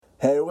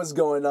Hey, what's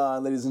going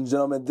on, ladies and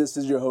gentlemen? This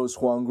is your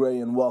host, Juan Gray,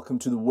 and welcome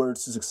to the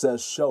Words to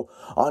Success show.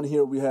 On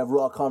here, we have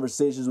raw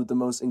conversations with the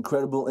most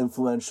incredible,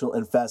 influential,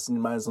 and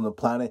fascinating minds on the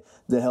planet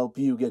that help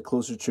you get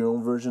closer to your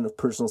own version of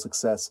personal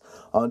success.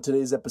 On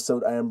today's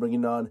episode, I am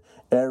bringing on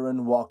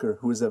Aaron Walker,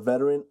 who is a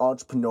veteran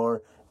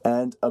entrepreneur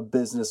and a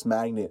business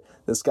magnate.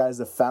 This guy is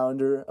the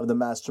founder of the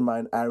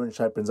mastermind Iron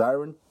Sharpens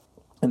Iron,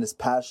 and is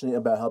passionate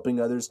about helping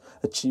others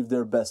achieve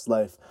their best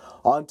life.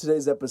 On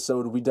today's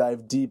episode, we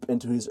dive deep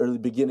into his early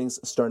beginnings,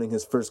 starting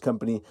his first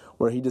company,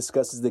 where he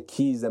discusses the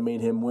keys that made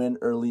him win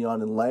early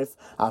on in life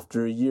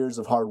after years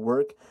of hard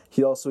work.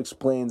 He also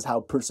explains how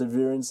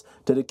perseverance,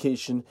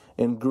 dedication,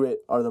 and grit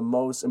are the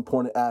most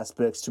important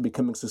aspects to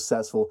becoming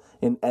successful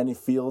in any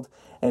field,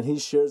 and he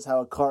shares how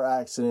a car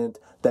accident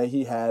that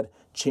he had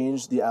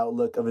changed the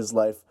outlook of his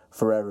life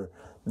forever.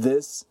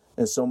 This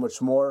and so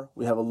much more.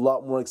 We have a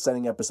lot more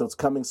exciting episodes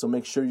coming, so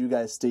make sure you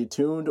guys stay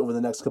tuned over the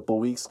next couple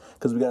of weeks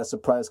because we got a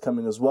surprise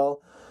coming as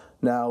well.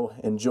 Now,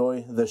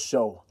 enjoy the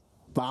show.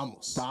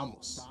 Vamos.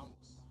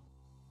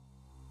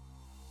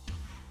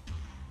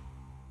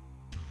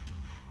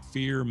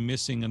 Fear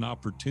missing an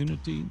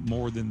opportunity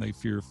more than they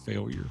fear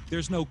failure.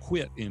 There's no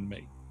quit in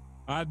me.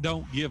 I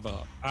don't give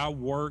up. I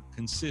work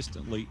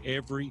consistently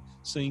every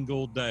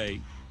single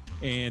day.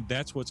 And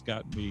that's what's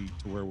gotten me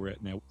to where we're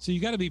at now. So you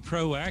got to be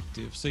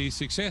proactive. See,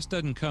 success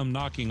doesn't come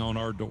knocking on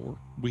our door.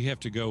 We have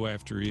to go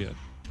after it.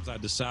 I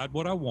decide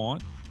what I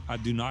want. I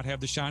do not have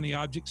the shiny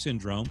object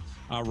syndrome.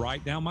 I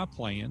write down my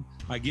plan.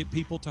 I get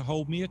people to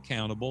hold me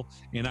accountable,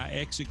 and I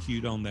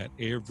execute on that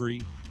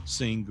every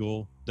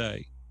single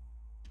day.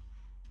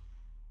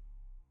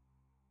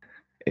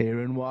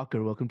 Aaron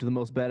Walker, welcome to the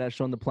most badass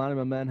show on the planet,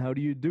 my man. How do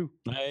you do?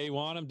 Hey,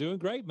 Juan, I'm doing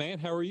great, man.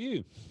 How are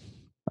you?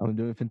 I'm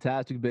doing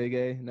fantastic, Big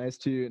A.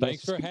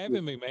 Thanks for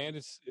having me,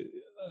 man.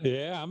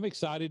 I'm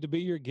excited to be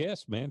your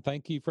guest, man.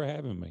 Thank you for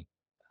having me.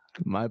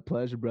 My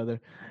pleasure,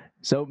 brother.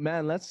 So,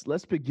 man,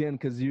 let's begin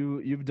because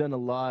you've done a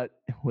lot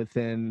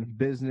within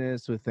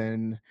business,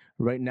 within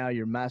right now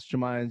your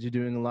masterminds. You're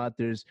doing a lot.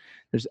 There's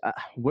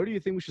where do you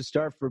think we should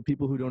start for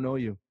people who don't know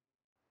you?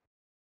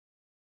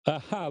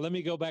 Let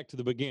me go back to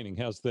the beginning.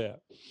 How's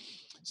that?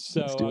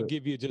 So I'll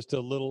give you just a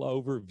little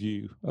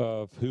overview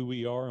of who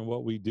we are and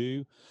what we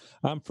do.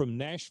 I'm from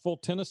Nashville,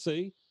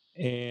 Tennessee,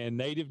 and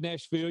native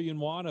Nashvilleian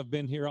one. I've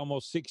been here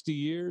almost 60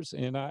 years,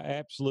 and I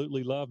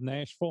absolutely love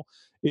Nashville.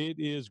 It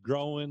is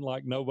growing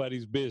like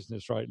nobody's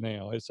business right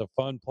now. It's a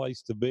fun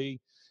place to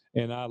be,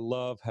 and I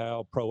love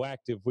how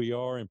proactive we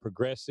are and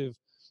progressive.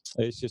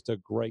 It's just a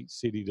great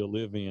city to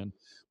live in.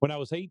 When I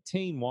was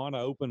 18, Juan, I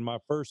opened my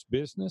first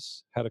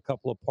business, had a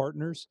couple of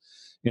partners,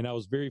 and I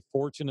was very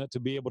fortunate to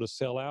be able to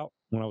sell out.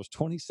 When I was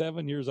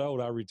 27 years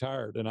old, I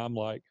retired, and I'm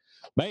like,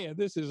 man,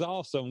 this is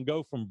awesome.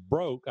 Go from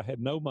broke, I had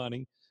no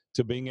money,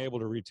 to being able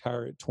to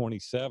retire at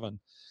 27.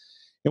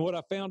 And what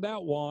I found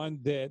out, Juan,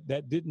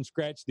 that didn't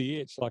scratch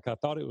the itch like I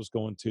thought it was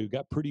going to.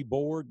 Got pretty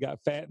bored, got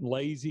fat and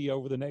lazy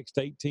over the next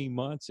 18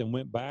 months and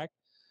went back.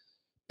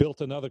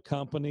 Built another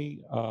company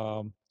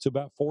to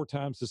about 4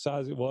 times the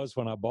size it was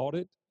when I bought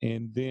it.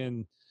 And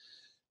then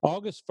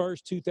August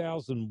 1st,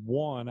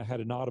 2001, I had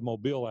an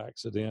automobile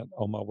accident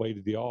on my way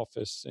to the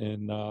office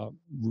and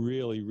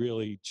really,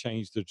 really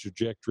changed the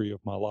trajectory of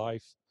my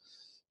life.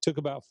 Took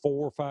about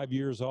 4 or 5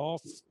 years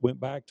off, went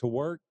back to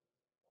work,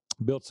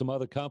 built some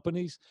other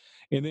companies.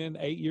 And then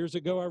 8 years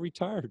ago, I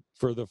retired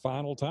for the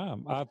final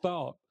time, I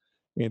thought.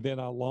 And then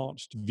I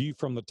launched View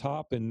from the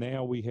Top, and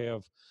now we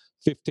have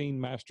 15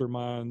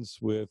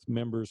 masterminds with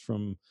members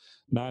from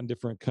 9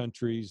 different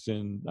countries,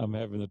 and I'm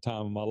having the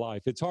time of my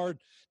life. It's hard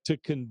to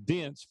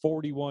condense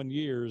 41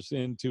 years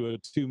into a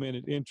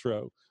 2-minute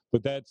intro,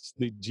 but that's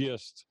the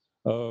gist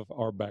of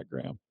our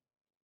background.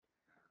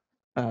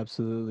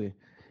 Absolutely.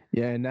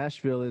 Yeah,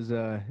 Nashville is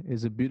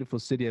a beautiful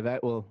city.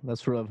 Well,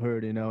 that's what I've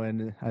heard,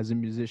 and as a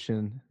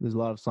musician, there's a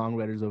lot of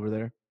songwriters over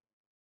there.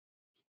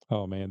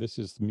 Oh man, this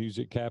is the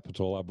music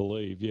capital, I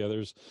believe. Yeah,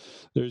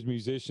 there's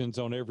musicians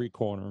on every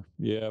corner.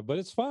 Yeah, but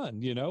it's fun.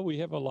 We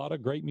have a lot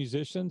of great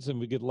musicians and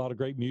we get a lot of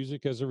great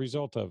music as a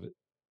result of it.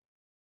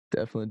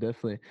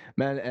 Definitely,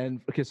 man.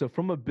 And okay, so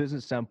from a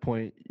business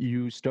standpoint,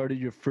 you started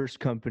your first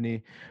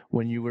company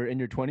when you were in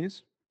your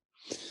 20s?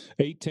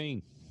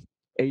 18,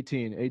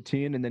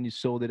 and then you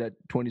sold it at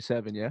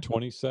 27, yeah?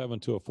 27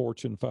 to a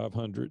Fortune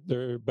 500.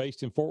 They're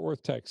based in Fort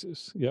Worth,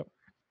 Texas. Yep.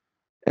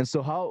 And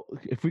so how,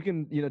 if we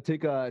can,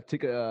 take a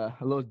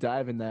little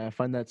dive in that, I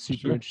find that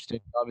super Sure. interesting.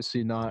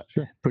 Obviously not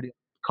Sure. pretty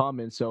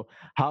common. So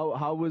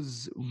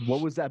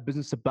what was that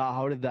business about?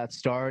 How did that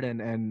start?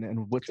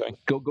 And what's, Okay.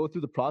 go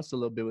through the process a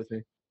little bit with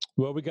me.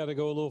 Well, we got to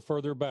go a little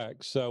further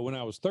back. So when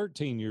I was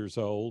 13 years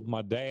old,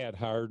 my dad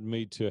hired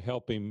me to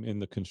help him in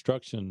the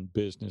construction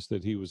business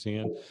that he was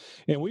in.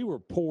 And we were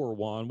poor,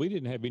 Juan. We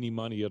didn't have any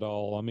money at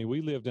all. I mean,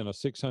 we lived in a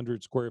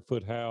 600 square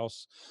foot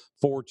house,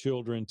 4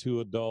 children,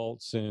 2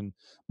 adults. And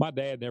my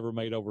dad never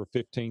made over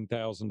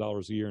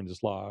 $15,000 a year in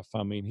his life.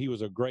 I mean, he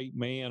was a great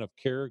man of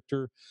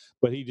character,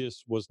 but he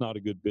just was not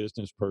a good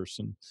business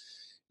person.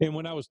 And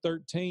when I was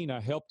 13,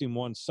 I helped him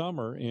one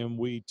summer, and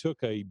we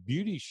took a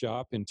beauty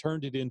shop and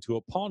turned it into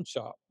a pawn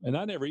shop. And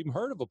I never even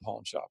heard of a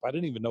pawn shop. I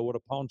didn't even know what a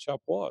pawn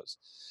shop was.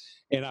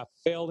 And I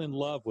fell in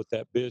love with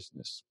that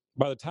business.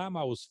 By the time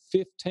I was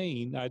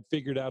 15, I'd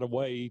figured out a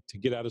way to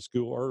get out of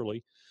school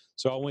early.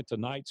 So I went to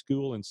night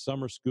school and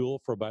summer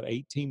school for about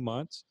 18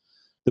 months.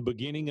 The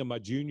beginning of my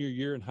junior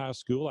year in high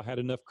school, I had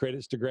enough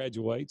credits to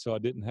graduate, so I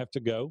didn't have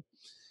to go.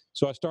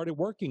 So I started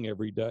working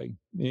every day.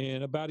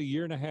 And about a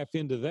year and a half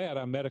into that,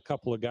 I met a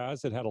couple of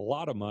guys that had a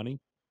lot of money.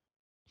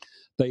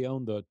 They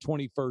owned the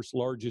 21st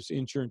largest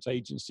insurance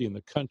agency in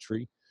the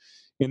country.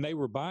 And they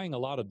were buying a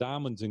lot of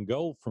diamonds and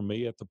gold from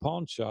me at the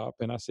pawn shop.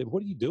 And I said,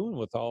 "What are you doing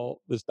with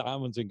all this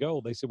diamonds and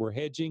gold?" They said, "We're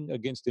hedging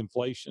against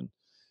inflation.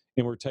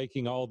 And we're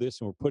taking all this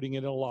and we're putting it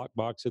in a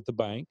lockbox at the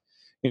bank.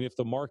 And if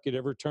the market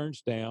ever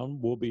turns down,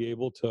 we'll be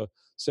able to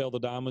sell the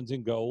diamonds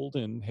and gold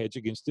and hedge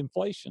against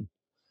inflation."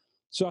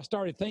 So I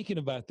started thinking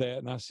about that,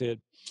 and I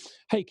said,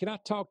 "Hey, can I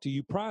talk to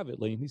you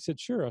privately?" And he said,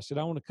 "Sure." I said,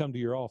 "I want to come to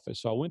your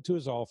office." So I went to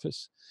his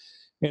office,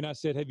 and I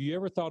said, "Have you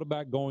ever thought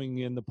about going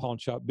in the pawn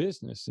shop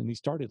business?" And he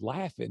started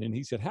laughing, and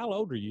he said, "How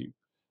old are you?"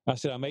 I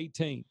said, "I'm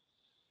 18."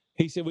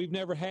 He said, "We've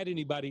never had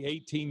anybody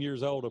 18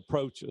 years old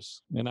approach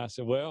us." And I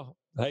said, "Well,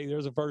 hey,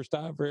 there's a first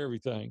time for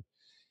everything."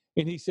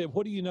 And he said,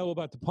 "What do you know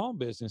about the pawn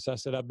business?" I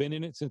said, "I've been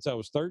in it since I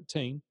was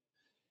 13.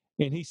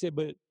 And he said,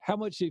 "But how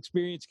much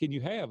experience can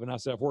you have?" And I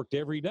said, "I've worked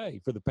every day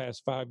for the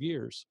past 5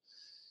 years."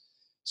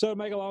 So to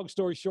make a long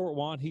story short,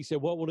 Juan, he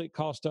said, "What will it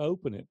cost to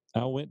open it?"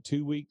 I went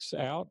 2 weeks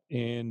out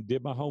and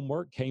did my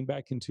homework, came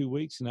back in 2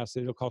 weeks, and I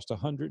said, "It'll cost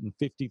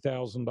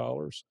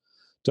 $150,000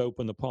 to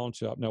open the pawn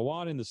shop." Now,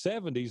 Juan, in the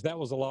 70s, that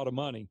was a lot of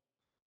money.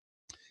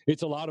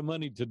 It's a lot of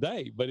money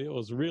today, but it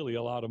was really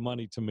a lot of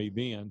money to me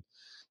then.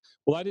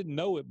 Well, I didn't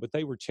know it, but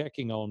they were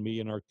checking on me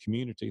in our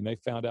community, and they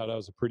found out I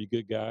was a pretty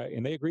good guy,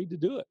 and they agreed to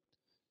do it.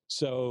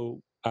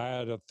 So I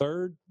had a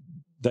third,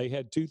 they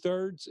had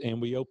 2/3,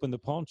 and we opened the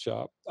pawn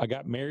shop. I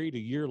got married a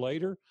year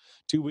later,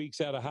 2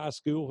 weeks out of high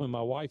school when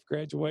my wife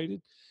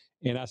graduated.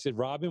 And I said,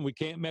 "Robin, we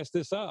can't mess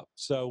this up."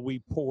 So we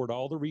poured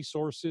all the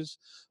resources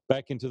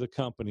back into the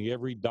company.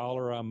 Every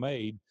dollar I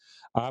made,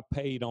 I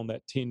paid on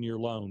that 10-year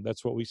loan.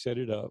 That's what we set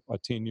it up, a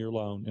 10-year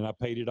loan. And I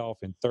paid it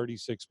off in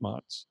 36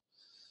 months.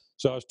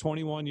 So I was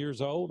 21 years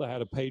old. I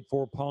had a paid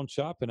for pawn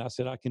shop, and I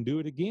said, "I can do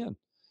it again."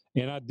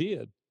 And I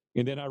did.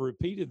 And then I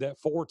repeated that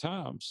 4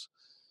 times.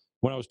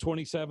 When I was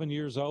 27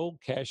 years old,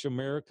 Cash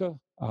America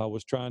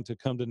was trying to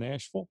come to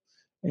Nashville,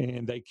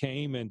 and they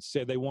came and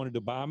said they wanted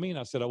to buy me. And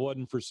I said I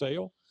wasn't for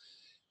sale.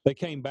 They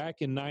came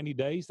back in 90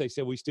 days. They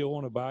said, "We still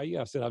want to buy you."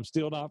 I said, "I'm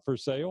still not for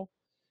sale."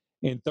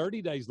 And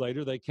 30 days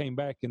later, they came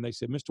back and they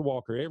said, "Mr.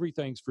 Walker,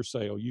 everything's for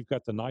sale. You've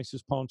got the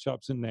nicest pawn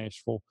shops in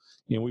Nashville,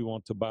 and we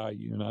want to buy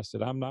you." And I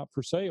said, "I'm not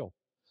for sale."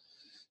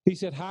 He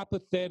said,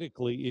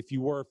 "Hypothetically, if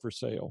you were for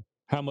sale,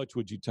 how much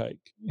would you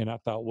take?" And I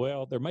thought,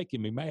 well, they're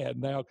making me mad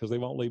now because they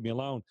won't leave me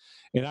alone.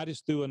 And I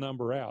just threw a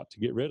number out to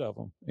get rid of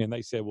them. And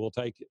they said, "We'll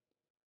take it."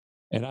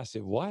 And I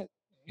said, "What?"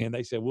 And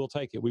they said, "We'll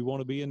take it. We want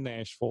to be in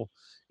Nashville,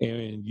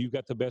 and you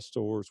got the best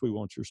stores. We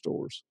want your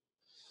stores."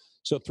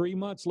 So 3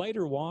 months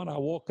later, Juan, I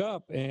woke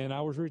up and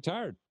I was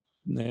retired.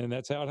 And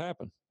that's how it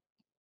happened.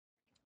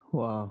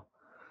 Wow.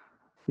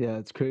 Yeah,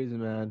 it's crazy,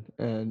 man.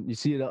 And you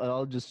see, it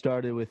all just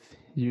started with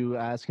you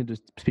asking to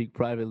speak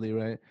privately,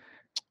 right?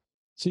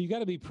 So you got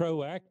to be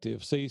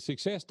proactive. See,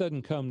 success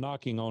doesn't come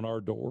knocking on our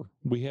door.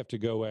 We have to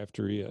go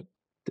after it.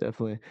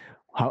 Definitely.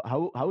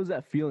 How was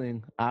that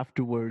feeling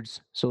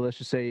afterwards? So let's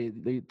just say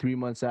 3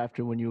 months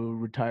after when you were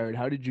retired,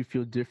 how did you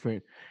feel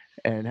different?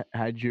 And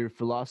had your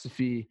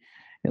philosophy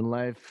in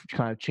life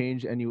kind of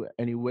changed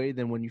any way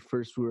than when you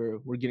first were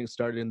getting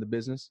started in the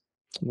business?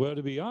 Well,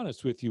 to be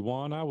honest with you,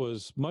 Juan, I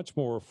was much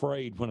more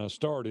afraid when I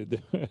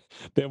started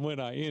than when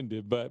I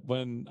ended. But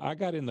when I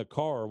got in the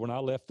car, when I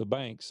left the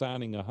bank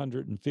signing a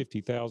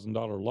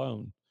 $150,000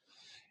 loan,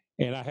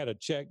 and I had a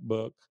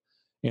checkbook,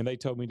 and they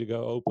told me to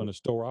go open a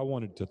store, I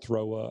wanted to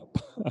throw up.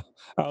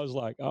 I was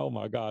like, "Oh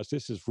my gosh,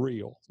 this is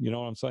real." You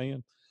know what I'm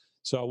saying?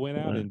 So I went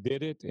out Right. and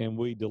did it, and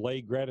we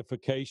delayed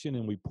gratification,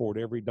 and we poured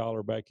every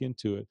dollar back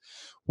into it.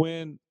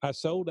 When I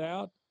sold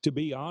out, to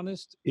be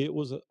honest, it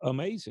was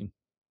amazing.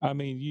 I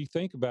mean, you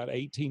think about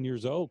 18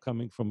 years old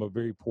coming from a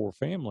very poor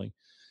family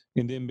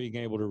and then being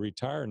able to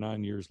retire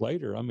 9 years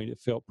later. I mean,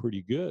 it felt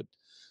pretty good.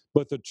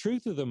 But the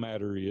truth of the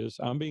matter is,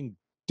 I'm being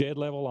dead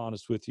level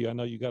honest with you. I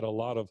know you got a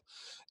lot of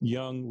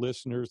young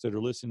listeners that are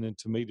listening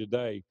to me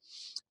today.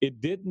 It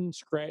didn't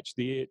scratch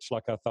the itch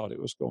like I thought it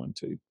was going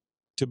to.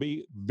 To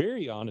be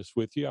very honest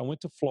with you, I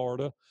went to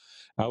Florida.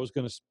 I was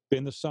going to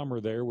spend the summer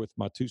there with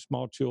my 2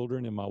 small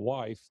children and my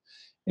wife,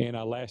 and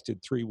I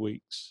lasted 3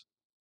 weeks.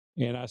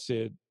 And I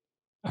said,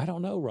 "I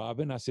don't know,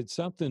 Robin." I said,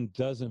 "Something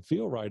doesn't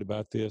feel right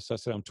about this." I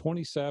said, "I'm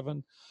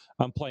 27.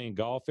 I'm playing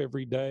golf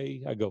every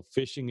day. I go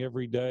fishing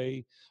every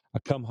day. I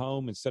come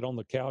home and sit on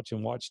the couch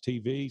and watch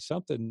TV.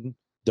 Something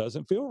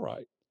doesn't feel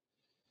right."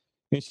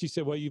 And she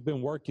said, "Well, you've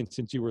been working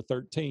since you were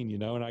 13,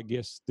 and I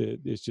guess that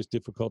it's just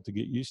difficult to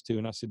get used to."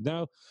 And I said,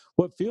 "No,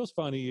 what feels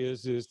funny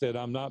is that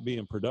I'm not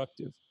being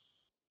productive,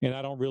 and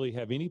I don't really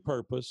have any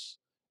purpose,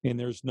 and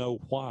there's no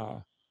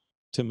why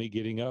to me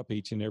getting up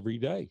each and every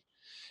day.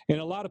 And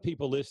a lot of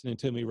people listening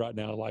to me right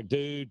now are like,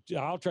 dude,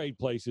 I'll trade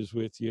places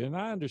with you. And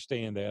I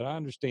understand that. I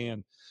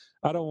understand.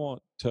 I don't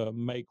want to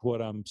make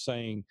what I'm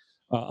saying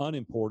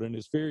unimportant.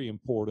 It's very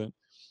important.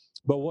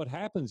 But what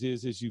happens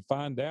is you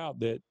find out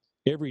that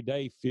every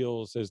day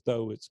feels as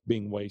though it's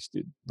being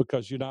wasted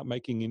because you're not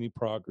making any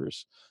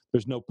progress.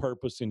 There's no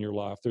purpose in your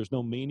life. There's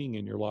no meaning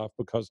in your life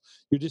because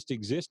you're just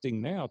existing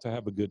now to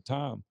have a good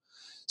time.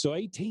 So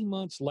 18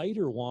 months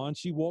later, Juan,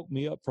 she woke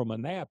me up from a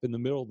nap in the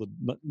middle of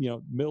the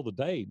middle of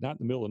the day, not in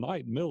the middle of the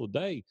night, in the middle of the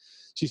day.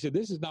 She said,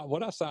 "This is not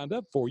what I signed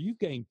up for. You've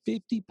gained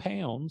 50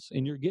 pounds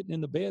and you're getting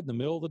in the bed in the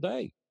middle of the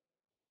day."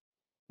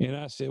 And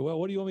I said, "Well,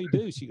 what do you want me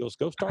to do?" She goes,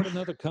 "Go start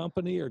another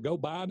company or go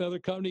buy another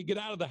company. Get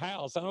out of the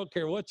house. I don't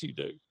care what you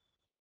do."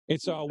 And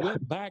so I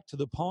went back to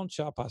the pawn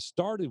shop I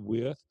started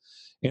with,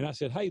 and I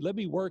said, "Hey, let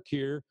me work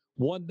here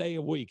 1 day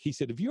a week." He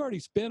said, "Have you already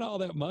spent all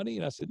that money?"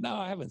 And I said, "No,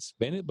 I haven't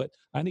spent it, but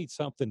I need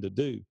something to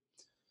do."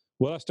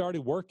 Well, I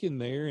started working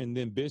there, and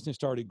then business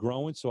started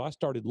growing. So I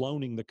started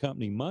loaning the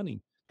company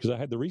money because I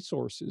had the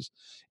resources,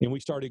 and we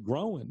started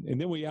growing. And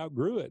then we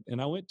outgrew it.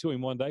 And I went to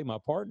him one day. My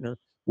partner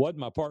wasn't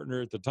my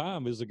partner at the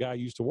time; is the guy I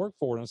used to work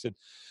for. And I said,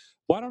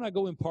 "Why don't I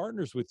go in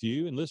partners with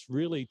you and let's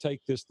really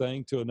take this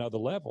thing to another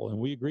level?" And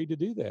we agreed to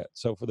do that.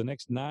 So for the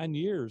next 9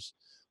 years,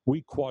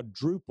 we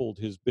quadrupled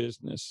his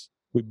business.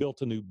 We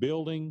built a new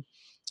building,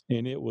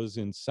 and it was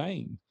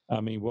insane.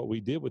 I mean, what we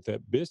did with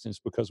that business,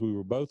 because we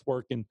were both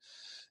working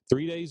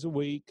 3 days a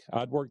week.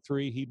 I'd work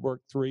three, he'd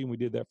work three, and we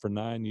did that for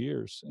 9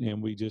 years,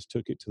 and we just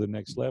took it to the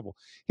next level.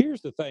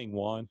 Here's the thing,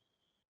 Juan.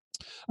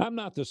 I'm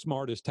not the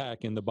smartest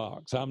tack in the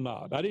box. I'm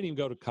not. I didn't even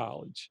go to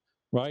college,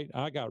 right?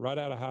 I got right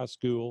out of high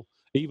school,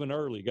 even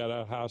early, got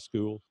out of high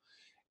school.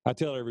 I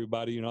tell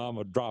everybody, I'm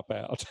a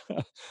dropout.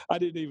 I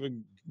didn't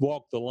even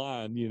walk the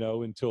line,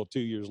 until 2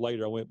 years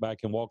later. I went back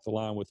and walked the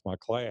line with my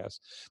class.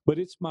 But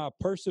it's my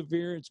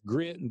perseverance,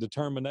 grit, and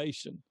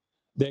determination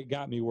that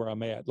got me where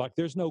I'm at. Like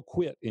there's no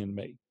quit in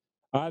me.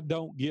 I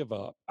don't give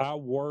up. I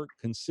work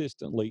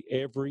consistently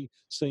every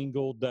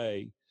single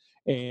day.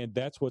 And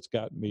that's what's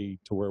got me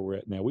to where we're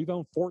at now. We've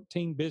owned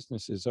 14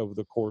 businesses over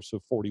the course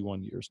of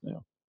 41 years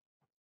now.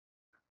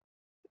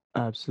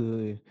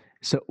 Absolutely.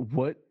 So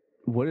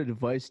what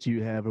advice do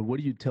you have, or what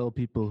do you tell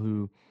people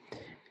who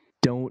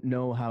don't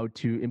know how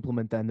to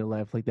implement that in their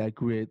life, like that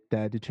grit,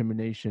 that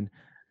determination?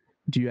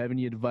 Do you have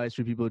any advice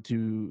for people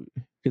to,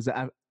 because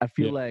I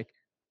feel Yeah. like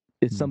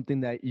it's something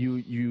that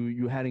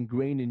you had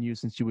ingrained in you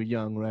since you were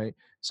young, right?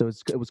 So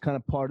it was kind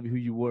of part of who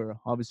you were.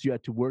 Obviously you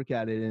had to work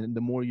at it, and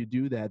the more you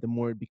do that, the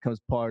more it becomes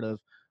part of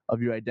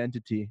your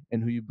identity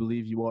and who you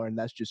believe you are, and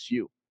that's just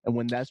you. And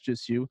when that's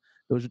just you,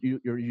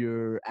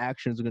 your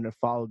actions are going to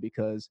follow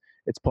because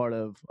it's part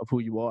of who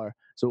you are.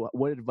 So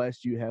what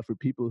advice do you have for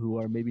people who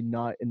are maybe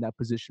not in that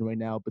position right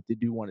now, but they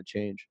do want to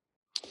change?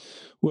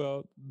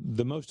 Well,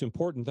 the most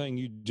important thing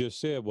you just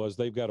said was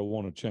they've got to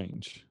want to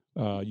change.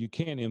 You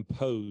can't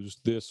impose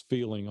this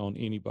feeling on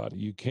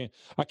anybody.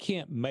 I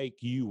can't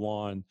make you,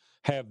 Juan,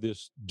 have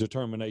this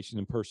determination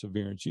and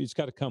perseverance. It's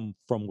got to come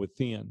from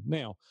within.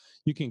 Now,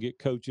 you can get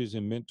coaches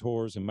and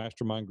mentors and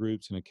mastermind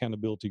groups and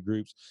accountability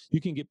groups. You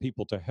can get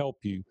people to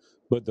help you.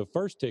 But the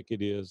first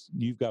ticket is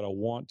you've got to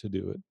want to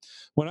do it.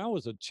 When I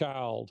was a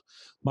child,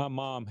 my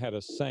mom had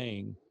a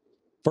saying.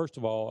 First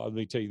of all, let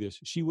me tell you this.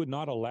 She would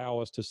not allow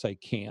us to say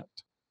can't.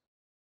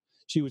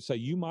 She would say,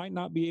 "You might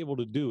not be able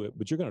to do it,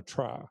 but you're going to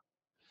try."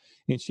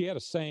 And she had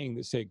a saying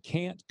that said,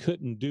 "Can't,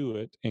 couldn't do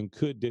it, and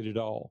could did it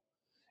all."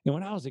 And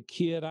when I was a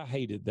kid, I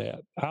hated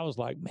that. I was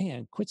like,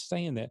 "Man, quit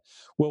saying that."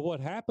 Well, what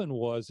happened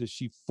is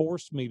she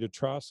forced me to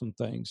try some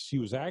things. She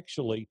was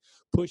actually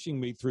pushing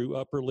me through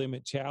upper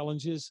limit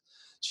challenges.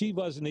 She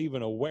wasn't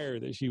even aware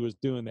that she was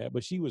doing that,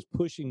 but she was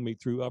pushing me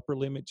through upper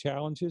limit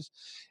challenges.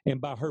 And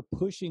by her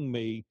pushing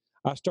me,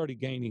 I started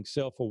gaining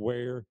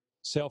self-aware,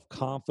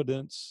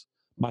 self-confidence.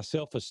 My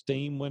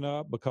self-esteem went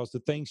up because the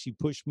things she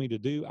pushed me to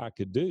do, I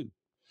could do.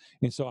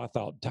 And so I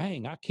thought,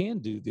 dang, I can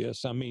do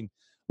this. I mean,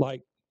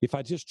 like if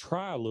I just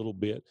try a little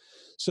bit.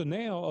 So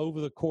now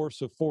over the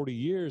course of 40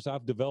 years,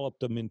 I've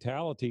developed a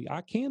mentality.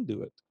 I can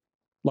do it.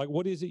 Like,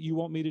 what is it you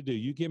want me to do?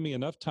 You give me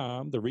enough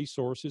time, the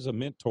resources, a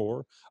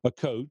mentor, a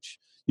coach.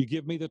 You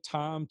give me the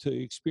time to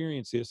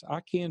experience this.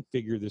 I can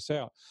figure this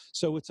out.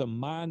 So it's a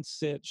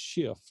mindset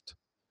shift.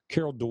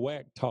 Carol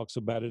Dweck talks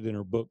about it in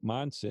her book,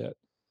 Mindset.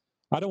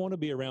 I don't want to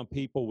be around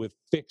people with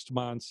fixed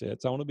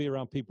mindsets. I want to be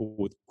around people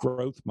with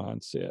growth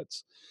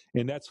mindsets.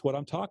 And that's what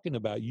I'm talking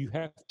about. You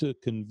have to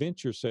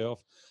convince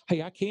yourself,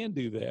 hey, I can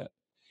do that.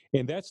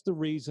 And that's the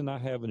reason I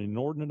have an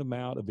inordinate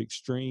amount of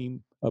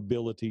extreme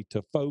ability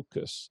to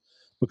focus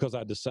because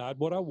I decide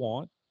what I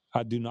want.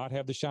 I do not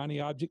have the shiny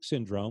object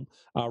syndrome.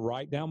 I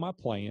write down my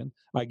plan.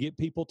 I get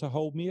people to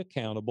hold me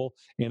accountable,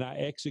 and I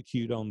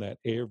execute on that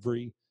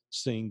every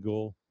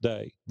single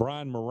day.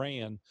 Brian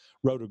Moran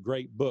wrote a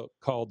great book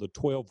called The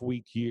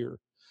 12-Week Year.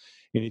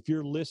 And if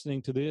you're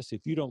listening to this,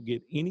 if you don't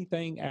get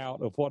anything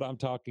out of what I'm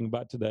talking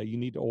about today, you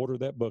need to order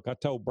that book. I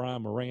told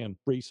Brian Moran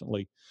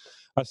recently,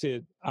 I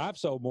said, I've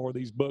sold more of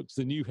these books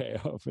than you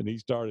have. And he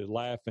started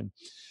laughing.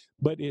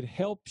 But it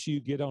helps you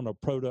get on a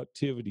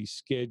productivity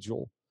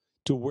schedule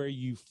to where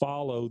you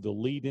follow the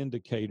lead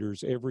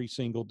indicators every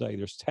single day.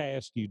 There's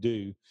tasks you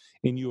do,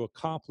 and you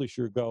accomplish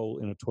your goal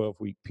in a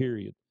 12-week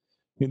period.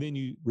 And then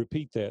you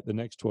repeat that the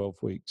next 12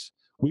 weeks.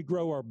 We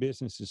grow our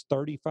businesses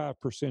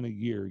 35% a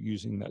year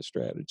using that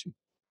strategy.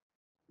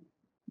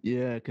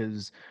 Yeah,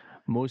 because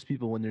most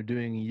people, when they're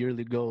doing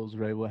yearly goals,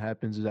 right, what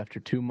happens is after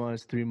 2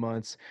 months, 3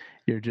 months,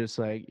 you're just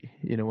like,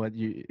 you know what,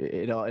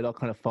 it all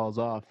kind of falls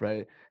off,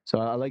 right? So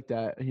I like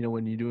that.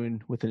 When you're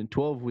doing within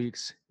 12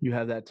 weeks, you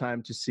have that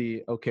time to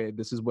see, okay,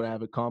 this is what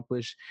I've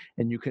accomplished,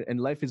 and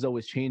life is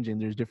always changing.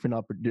 There's different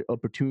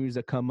opportunities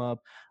that come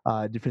up,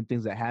 different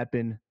things that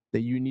happen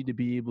that you need to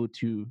be able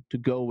to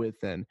go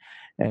with and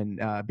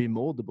be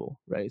moldable,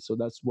 right? So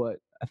that's what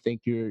I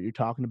think you're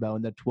talking about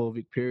in that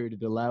 12-week period.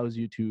 It allows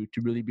you to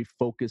really be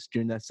focused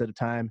during that set of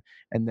time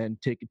and then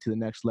take it to the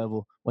next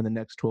level when the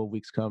next 12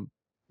 weeks come.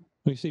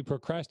 You see,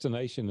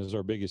 procrastination is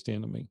our biggest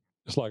enemy.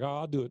 It's like, oh,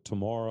 I'll do it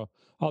tomorrow.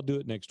 I'll do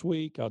it next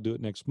week. I'll do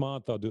it next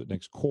month. I'll do it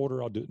next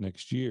quarter. I'll do it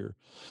next year.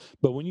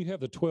 But when you have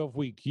the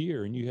 12-week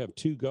year and you have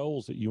 2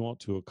 goals that you want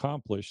to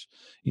accomplish,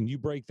 and you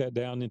break that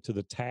down into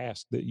the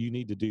task that you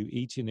need to do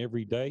each and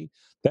every day,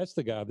 that's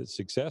the guy that's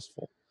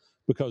successful.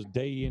 Because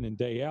day in and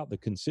day out, the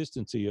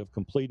consistency of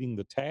completing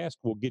the task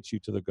will get you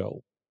to the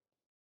goal.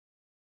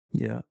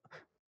 Yeah.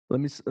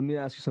 Let me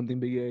ask you something,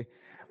 Big A.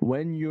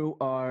 When you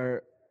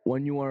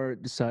are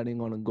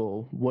deciding on a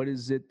goal, what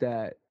is it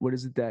that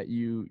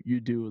you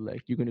do?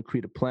 Like, you're going to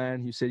create a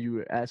plan. You said you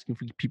were asking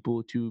for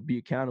people to be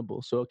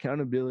accountable. So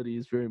accountability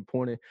is very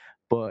important,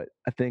 but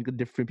I think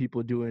different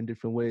people do it in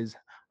different ways.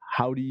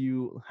 How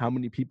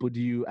many people do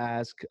you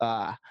ask?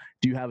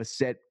 Do you have a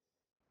set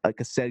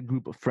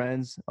group of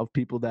friends, of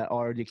people that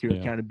are like your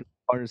accountability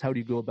partners? How do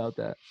you go about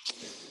that?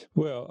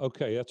 Well,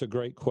 okay, that's a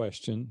great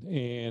question.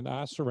 And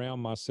I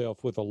surround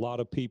myself with a lot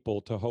of people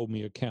to hold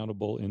me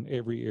accountable in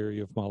every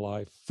area of my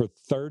life. For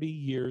 30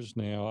 years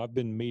now, I've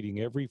been meeting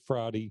every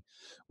Friday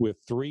with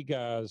 3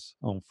 guys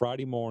on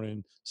Friday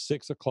morning,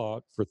 6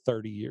 o'clock for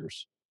 30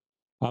 years.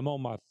 I'm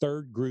on my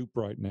 3rd group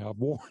right now.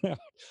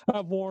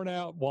 I've worn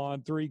out,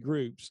 Juan, 3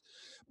 groups.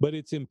 But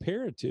it's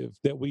imperative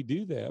that we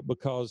do that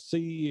because,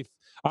 see, if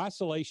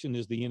isolation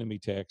is the enemy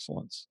to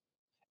excellence.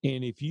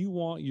 And if you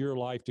want your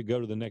life to go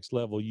to the next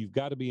level, you've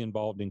got to be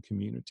involved in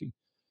community,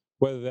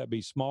 whether that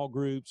be small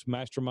groups,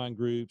 mastermind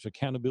groups,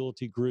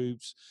 accountability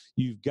groups.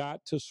 You've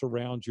got to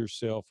surround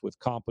yourself with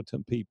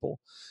competent people.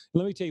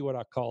 Let me tell you what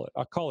I call it.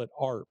 I call it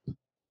ARP.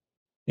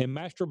 And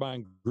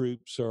mastermind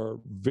groups are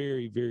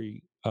very,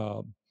 very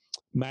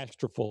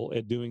masterful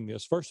at doing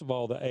this. First of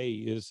all, the A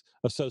is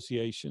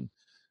association.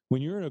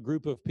 When you're in a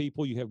group of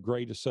people, you have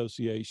great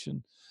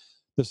association.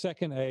 The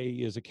second A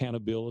is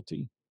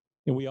accountability,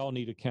 and we all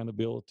need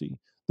accountability.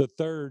 The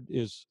third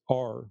is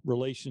R,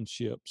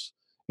 relationships.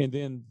 And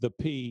then the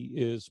P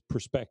is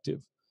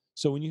perspective.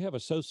 So when you have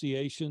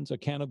associations,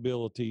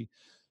 accountability,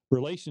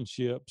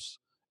 relationships,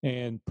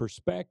 and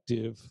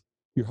perspective,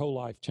 your whole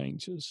life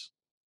changes.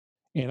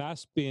 And I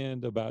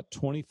spend about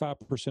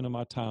 25% of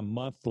my time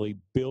monthly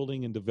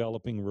building and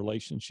developing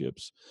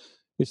relationships.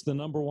 It's the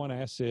number one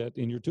asset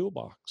in your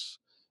toolbox,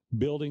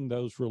 building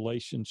those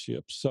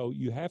relationships. So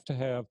you have to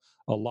have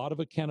a lot of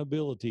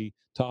accountability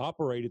to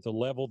operate at the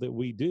level that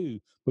we do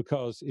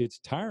because it's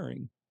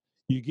tiring.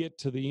 You get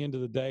to the end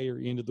of the day or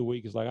end of the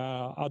week, it's like,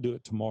 I'll do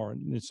it tomorrow.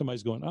 And then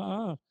somebody's going,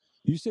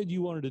 you said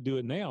you wanted to do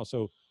it now.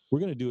 So we're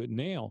going to do it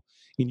now.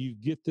 And you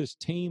get this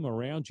team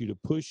around you to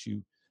push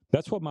you.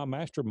 That's what my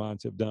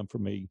masterminds have done for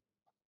me.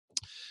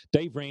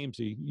 Dave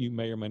Ramsey, you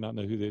may or may not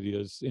know who that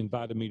is,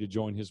 invited me to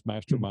join his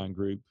mastermind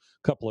group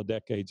a couple of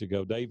decades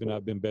ago. Dave and I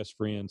have been best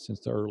friends since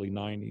the early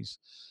 90s.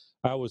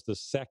 I was the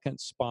second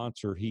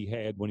sponsor he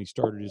had when he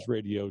started his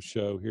radio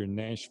show here in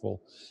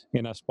Nashville,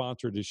 and I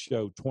sponsored his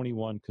show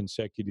 21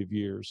 consecutive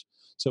years.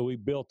 So we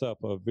built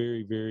up a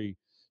very, very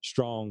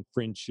strong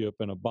friendship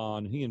and a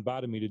bond. He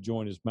invited me to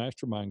join his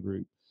mastermind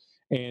group.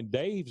 And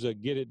Dave's a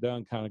get it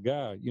done kind of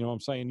guy. You know what I'm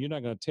saying? You're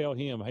not going to tell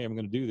him, hey, I'm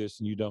going to do this,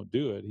 and you don't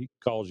do it. He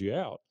calls you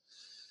out.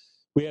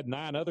 We had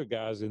 9 other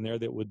guys in there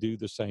that would do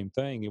the same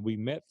thing. And we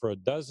met for a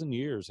dozen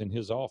years in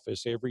his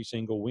office every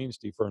single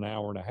Wednesday for an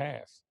hour and a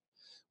half.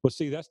 Well,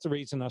 see, that's the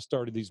reason I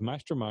started these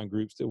mastermind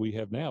groups that we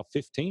have now,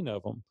 15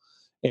 of them.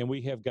 And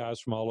we have guys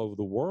from all over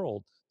the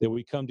world that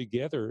we come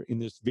together in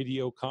this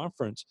video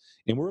conference,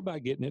 and we're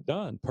about getting it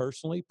done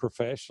personally,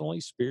 professionally,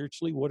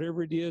 spiritually,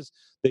 whatever it is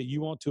that you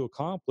want to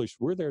accomplish.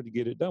 We're there to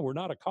get it done. We're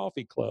not a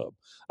coffee club.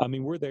 I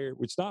mean, we're there.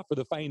 It's not for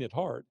the faint at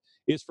heart.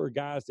 It's for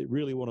guys that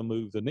really want to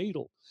move the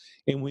needle.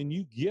 And when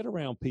you get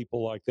around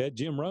people like that,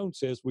 Jim Rohn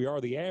says we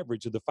are the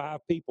average of the 5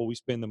 people we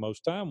spend the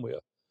most time with.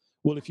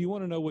 Well, if you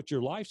want to know what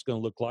your life's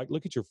going to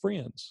look at your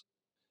friends.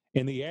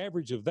 And the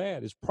average of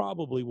that is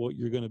probably what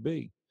you're going to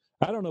be.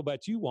 I don't know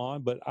about you,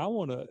 Juan, but I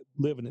want to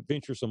live an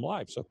adventuresome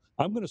life. So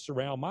I'm going to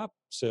surround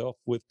myself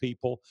with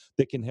people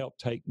that can help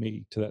take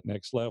me to that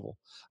next level.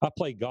 I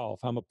play golf.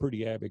 I'm a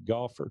pretty avid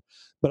golfer,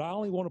 but I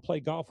only want to play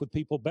golf with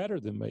people better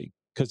than me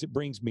because it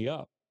brings me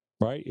up,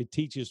 right? It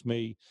teaches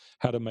me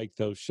how to make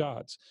those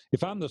shots.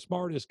 If I'm the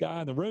smartest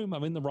guy in the room,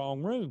 I'm in the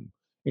wrong room.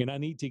 And I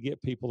need to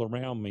get people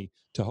around me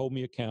to hold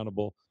me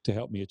accountable, to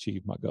help me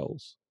achieve my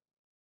goals.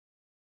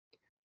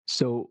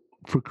 So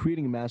for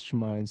creating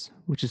masterminds,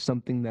 which is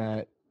something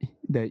that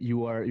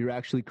you're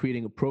actually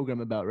creating a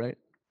program about, right?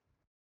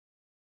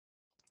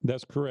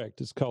 That's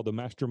correct. It's called the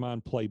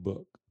Mastermind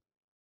Playbook.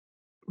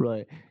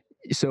 Right.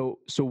 So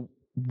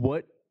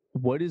what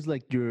is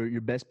like your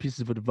best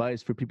pieces of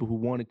advice for people who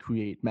want to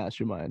create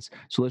masterminds?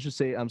 So let's just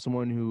say I'm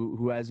someone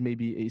who has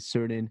maybe a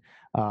certain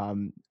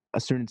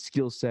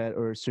skill set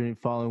or a certain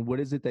following. What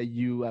is it that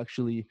you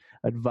actually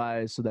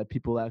advise so that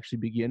people actually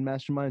begin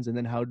masterminds, and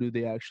then how do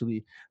they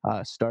actually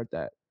start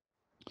that?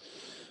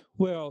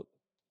 Well,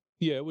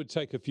 yeah, it would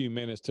take a few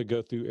minutes to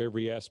go through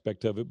every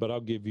aspect of it, but I'll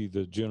give you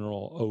the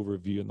general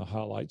overview and the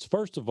highlights.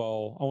 First of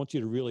all, I want you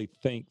to really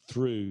think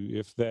through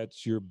if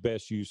that's your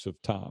best use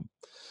of time.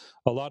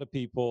 A lot of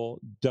people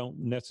don't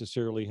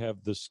necessarily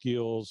have the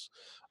skills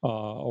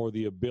or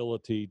the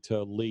ability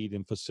to lead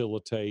and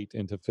facilitate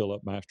and to fill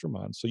up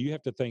masterminds. So you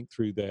have to think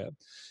through that.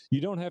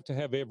 You don't have to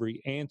have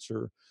every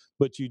answer,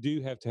 but you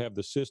do have to have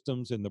the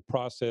systems and the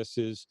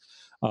processes.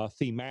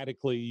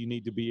 Thematically, you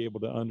need to be able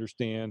to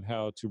understand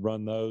how to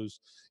run those.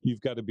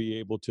 You've got to be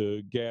able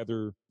to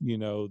gather,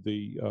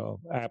 the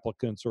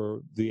applicants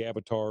or the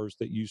avatars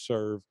that you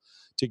serve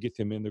to get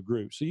them in the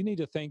group. So you need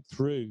to think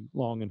through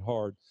long and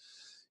hard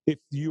if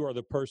you are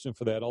the person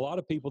for that. A lot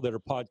of people that are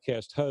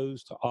podcast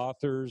hosts,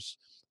 authors,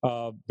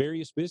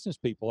 various business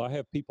people. I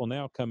have people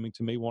now coming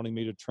to me wanting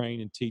me to train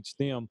and teach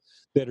them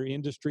that are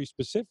industry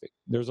specific.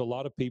 There's a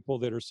lot of people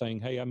that are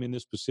saying, hey, I'm in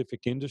this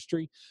specific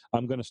industry.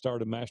 I'm going to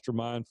start a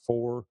mastermind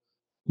for,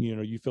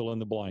 you fill in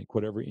the blank,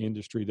 whatever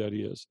industry that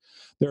is.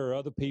 There are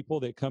other people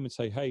that come and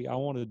say, hey, I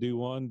want to do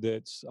one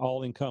that's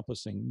all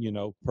encompassing,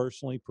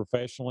 personally,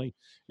 professionally,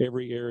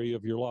 every area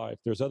of your life.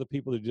 There's other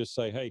people that just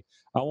say, hey,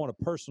 I want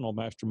a personal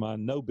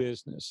mastermind, no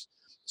business.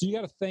 So you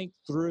got to think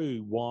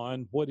through,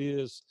 Juan, what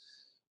is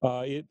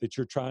it that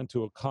you're trying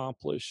to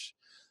accomplish.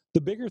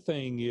 The bigger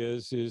thing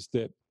is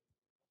that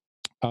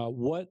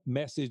what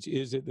message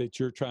is it that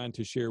you're trying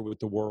to share with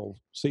the world?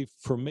 See,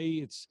 for me,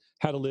 it's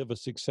how to live a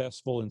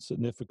successful and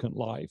significant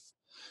life.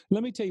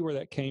 Let me tell you where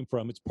that came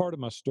from. It's part of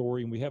my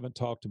story, and we haven't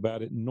talked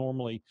about it.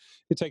 Normally,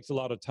 it takes a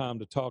lot of time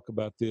to talk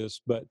about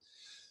this, but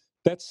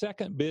that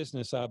second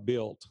business I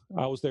built,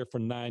 I was there for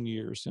 9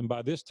 years, and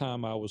by this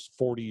time I was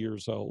 40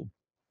 years old,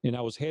 and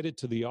I was headed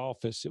to the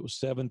office. It was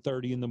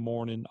 7:30 in the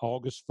morning,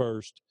 August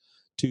 1st,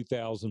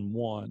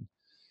 2001,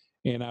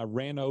 and I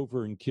ran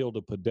over and killed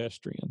a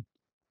pedestrian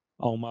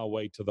on my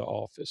way to the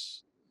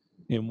office.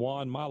 And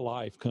Juan, my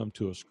life come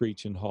to a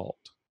screeching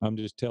halt. I'm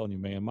just telling you,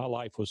 man, my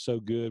life was so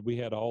good. We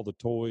had all the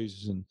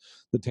toys and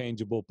the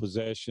tangible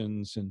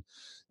possessions and,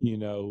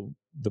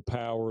 the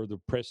power, the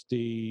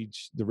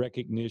prestige, the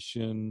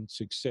recognition,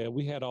 success.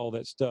 We had all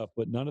that stuff,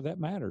 but none of that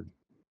mattered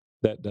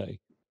that day.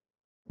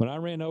 When I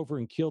ran over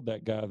and killed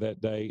that guy that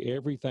day,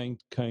 everything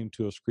came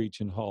to a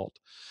screeching halt.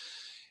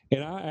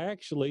 And I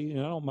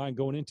don't mind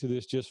going into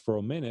this just for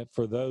a minute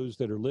for those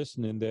that are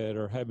listening that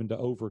are having to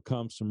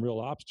overcome some real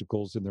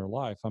obstacles in their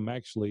life. I'm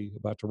actually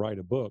about to write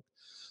a book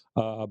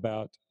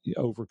about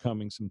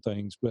overcoming some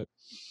things, but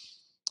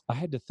I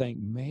had to think,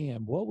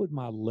 man, what would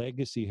my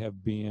legacy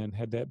have been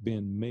had that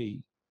been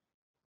me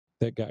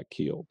that got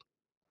killed?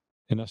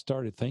 And I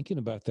started thinking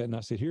about that, and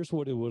I said, here's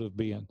what it would have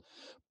been.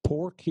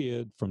 Poor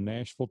kid from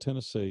Nashville,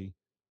 Tennessee,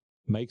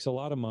 makes a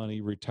lot of money,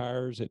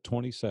 retires at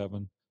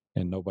 27,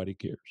 and nobody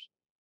cares.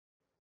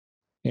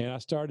 And I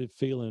started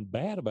feeling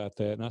bad about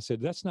that. And I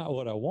said, that's not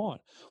what I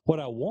want. What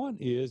I want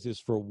is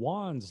for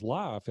Juan's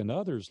life and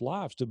others'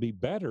 lives to be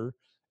better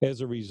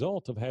as a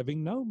result of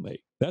having known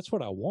me. That's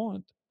what I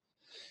want.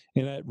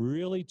 And that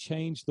really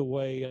changed the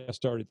way I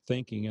started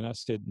thinking. And I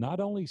said, not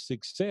only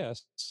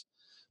success,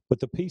 but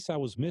the piece I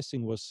was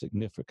missing was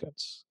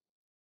significance.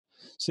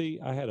 See,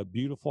 I had a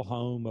beautiful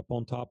home up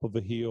on top of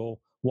a hill.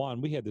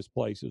 Juan, we had this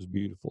place. It was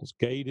beautiful. It's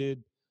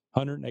gated,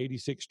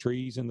 186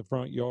 trees in the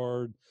front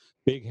yard,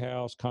 big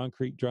house,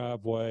 concrete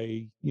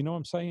driveway. You know what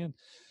I'm saying?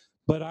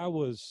 But I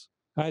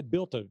had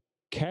built a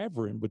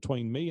cavern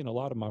between me and a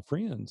lot of my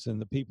friends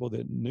and the people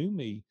that knew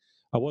me.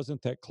 I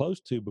wasn't that close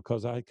to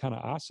because I kind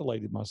of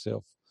isolated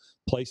myself.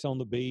 Place on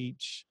the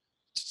beach,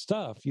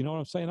 stuff. You know what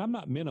I'm saying? I'm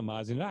not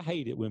minimizing it. I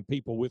hate it when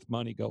people with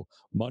money go,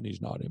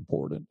 money's not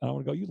important. I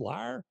want to go, you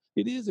liar.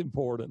 It is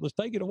important. Let's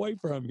take it away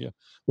from you.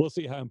 We'll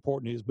see how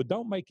important it is, but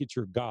don't make it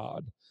your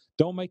God.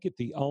 Don't make it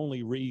the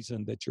only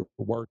reason that you're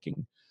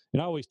working.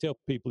 And I always tell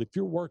people, if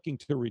you're working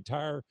to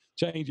retire,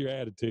 change your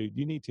attitude.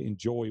 You need to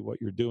enjoy what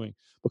you're doing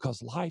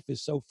because life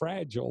is so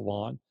fragile,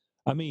 Juan.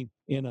 I mean,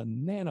 in a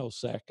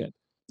nanosecond,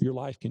 your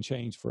life can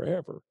change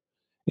forever.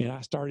 And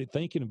I started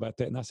thinking about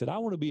that. And I said, I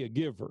want to be a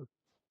giver.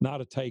 not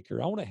a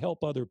taker. I want to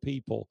help other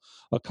people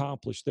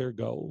accomplish their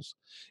goals.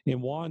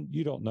 And Juan,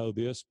 you don't know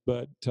this,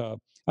 but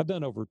I've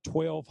done over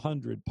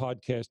 1,200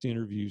 podcast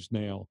interviews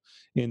now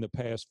in the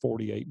past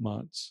 48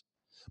 months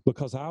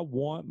because I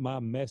want my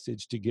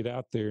message to get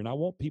out there and I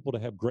want people to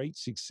have great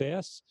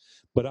success,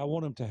 but I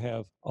want them to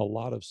have a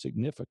lot of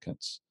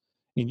significance.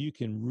 And you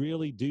can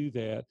really do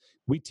that.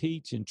 We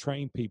teach and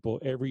train people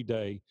every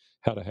day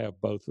how to have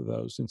both of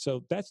those. And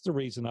so that's the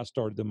reason I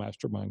started the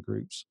mastermind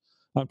groups.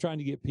 I'm trying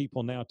to get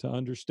people now to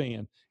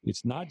understand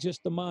it's not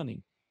just the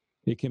money,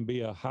 it can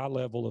be a high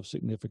level of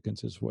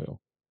significance as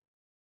well.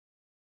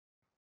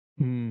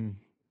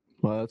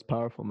 Well, that's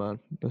powerful, man.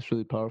 That's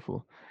really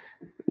powerful.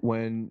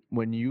 When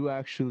you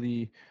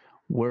actually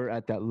were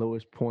at that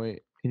lowest point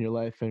in your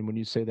life, and when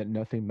you say that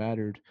nothing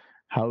mattered,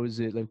 how is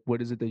it, like,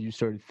 what is it that you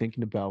started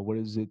thinking about? What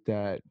is it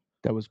that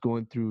was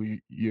going through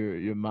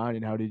your mind,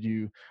 and how did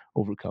you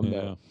overcome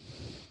that?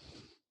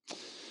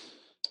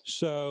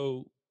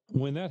 So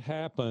when that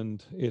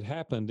happened, it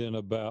happened in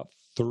about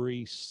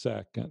 3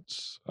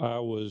 seconds. I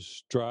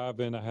was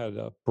driving, I had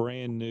a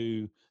brand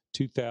new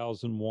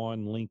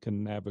 2001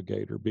 Lincoln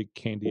Navigator, big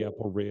candy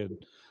apple red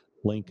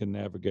Lincoln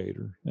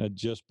Navigator. I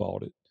just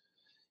bought it.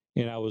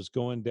 And I was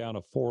going down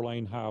a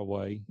 4-lane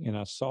highway and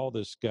I saw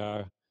this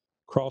guy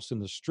crossing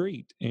the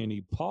street and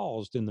he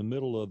paused in the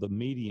middle of the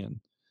median.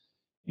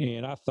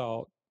 And I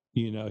thought,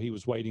 he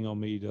was waiting on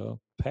me to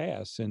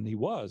pass, and he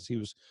was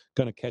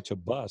going to catch a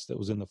bus that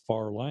was in the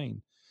far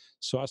lane.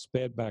 So I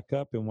sped back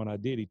up, and when I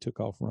did, he took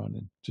off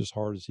running just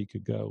hard as he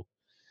could go.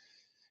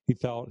 He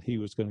thought he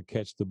was going to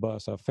catch the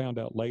bus. I found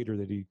out later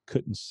that he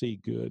couldn't see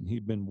good.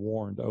 He'd been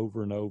warned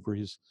over and over.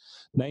 His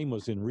name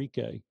was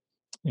Enrique,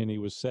 and he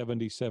was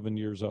 77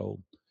 years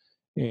old.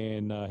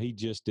 And he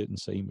just didn't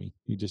see me.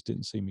 He just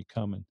didn't see me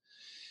coming.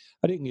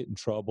 I didn't get in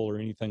trouble or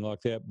anything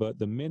like that. But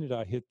the minute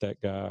I hit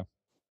that guy,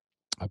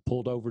 I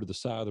pulled over to the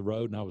side of the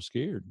road and I was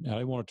scared. I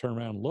didn't want to turn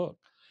around and look.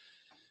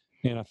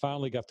 And I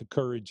finally got the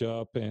courage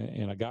up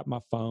and I got my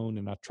phone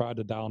and I tried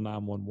to dial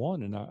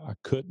 911 and I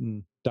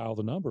couldn't dial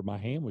the number. My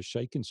hand was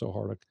shaking so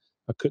hard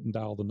I couldn't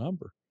dial the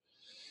number.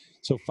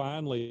 So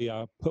finally,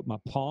 I put my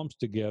palms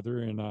together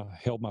and I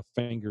held my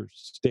fingers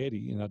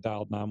steady and I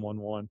dialed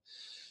 911.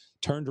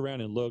 Turned around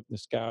and looked, and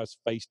this guy's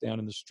face down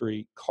in the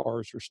street.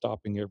 Cars are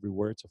stopping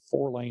everywhere. It's a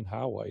 4-lane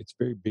highway. It's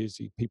very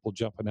busy. People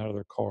jumping out of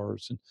their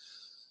cars and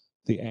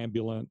the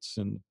ambulance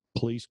and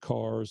police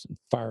cars and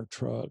fire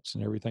trucks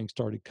and everything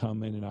started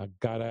coming. And I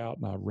got out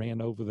and I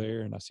ran over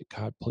there and I said,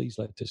 God, please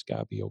let this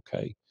guy be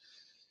okay.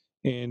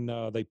 And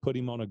they put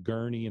him on a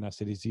gurney and I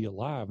said, is he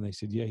alive? And they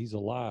said, yeah, he's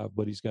alive,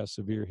 but he's got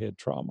severe head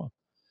trauma.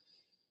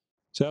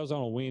 So that was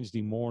on a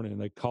Wednesday morning.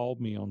 They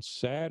called me on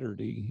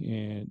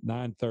Saturday at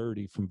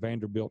 9:30 from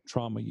Vanderbilt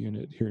Trauma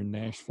Unit here in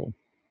Nashville.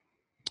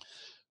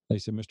 They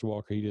said, Mr.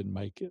 Walker, he didn't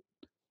make it.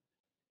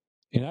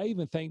 And I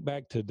even think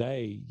back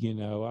today,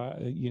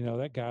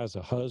 that guy's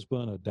a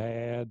husband, a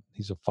dad,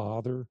 he's a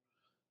father,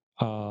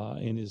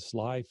 and his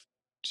life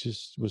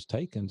just was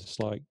taken just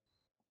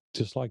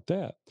like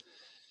that.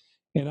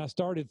 And I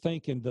started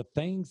thinking the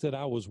things that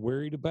I was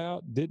worried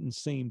about didn't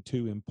seem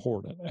too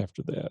important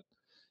after that.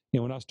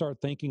 And when I start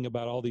thinking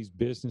about all these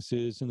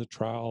businesses and the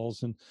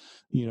trials and,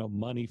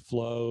 money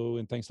flow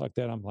and things like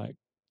that, I'm like,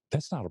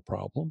 that's not a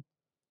problem.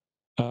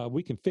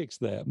 We can fix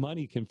that.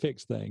 Money can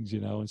fix things,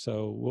 and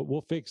so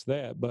we'll fix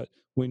that. But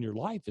when your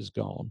life is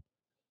gone,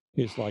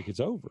 it's like it's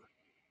over.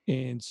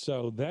 And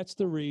so that's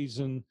the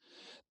reason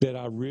that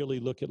I really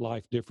look at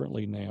life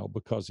differently now,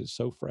 because it's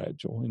so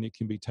fragile and it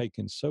can be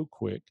taken so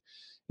quick.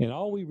 And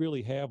all we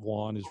really have,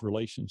 Juan, is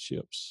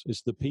relationships.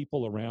 It's the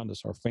people around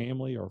us, our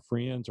family, our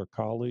friends, our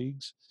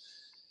colleagues.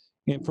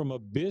 And from a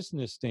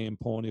business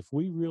standpoint, if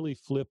we really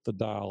flip the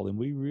dial and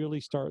we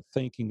really start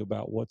thinking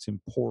about what's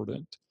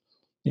important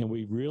and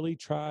we really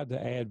try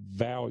to add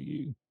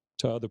value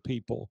to other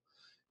people,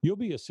 you'll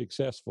be as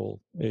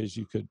successful as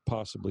you could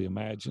possibly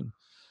imagine.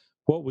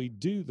 What we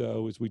do,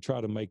 though, is we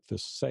try to make the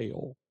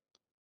sale.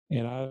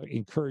 And I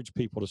encourage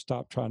people to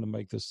stop trying to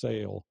make the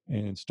sale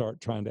and start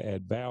trying to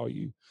add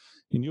value.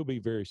 And you'll be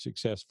very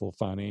successful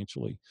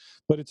financially.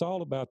 But it's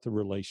all about the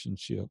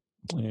relationship.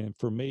 And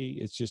for me,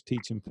 it's just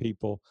teaching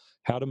people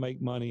how to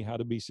make money, how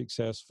to be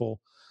successful,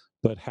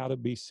 but how to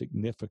be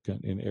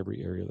significant in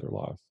every area of their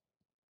life.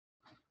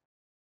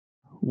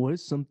 What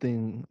is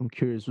something, I'm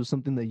curious, what's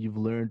something that you've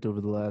learned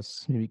over the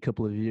last maybe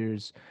couple of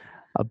years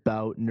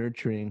about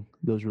nurturing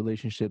those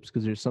relationships?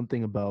 Because there's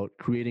something about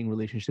creating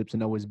relationships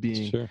and always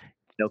being, Sure.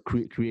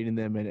 creating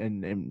them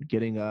and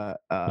getting a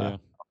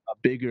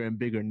bigger and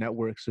bigger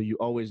network, so you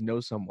always know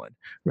someone,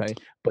 right?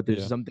 But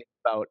there's something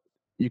about,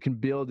 you can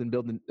build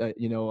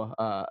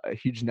a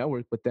huge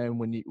network, but then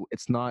when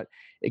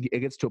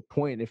it gets to a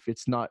point, if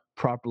it's not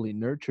properly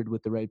nurtured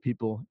with the right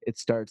people, it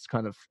starts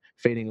kind of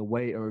fading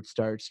away, or it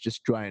starts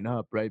just drying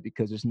up, right?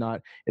 Because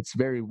it's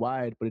very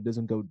wide, but it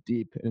doesn't go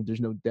deep and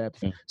there's no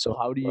depth. Yeah. So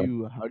how do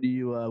you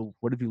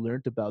what have you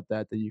learned about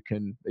that you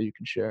can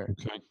share?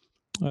 Okay.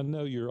 I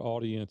know your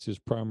audience is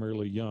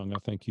primarily young. I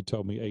think you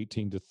told me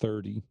 18 to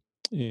 30.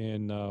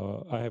 And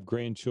I have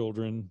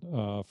grandchildren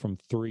from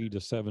 3 to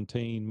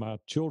 17. My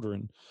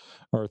children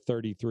are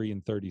 33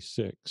 and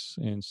 36.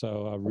 And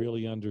so I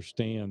really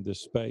understand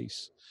this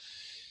space.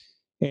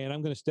 And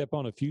I'm going to step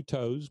on a few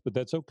toes, but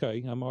that's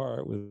okay. I'm all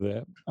right with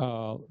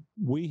that.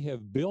 We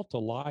have built a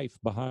life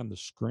behind the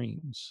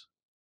screens.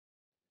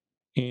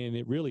 And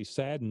it really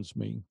saddens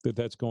me that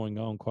that's going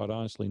on, quite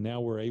honestly. Now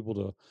we're able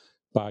to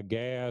buy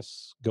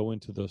gas, go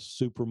into the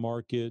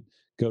supermarket,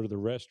 go to the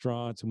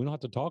restaurants, and we don't have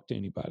to talk to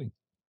anybody.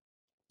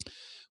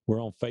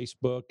 We're on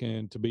Facebook,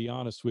 and to be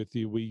honest with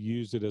you, we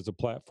use it as a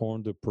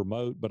platform to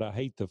promote, but I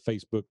hate the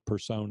Facebook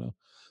persona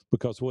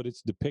because what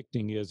it's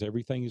depicting is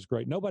everything is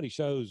great. Nobody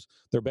shows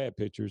their bad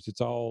pictures.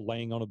 It's all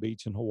laying on a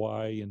beach in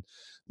Hawaii, and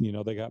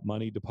they got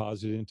money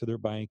deposited into their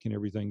bank and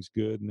everything's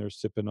good, and they're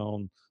sipping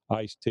on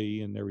iced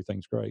tea and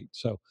everything's great.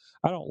 So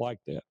I don't like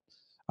that.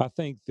 I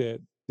think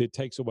that it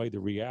takes away the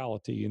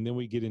reality, and then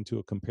we get into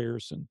a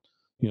comparison.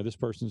 This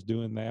person's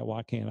doing that.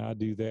 Why can't I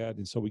do that?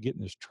 And so we get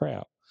in this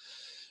trap.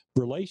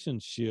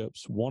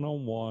 Relationships,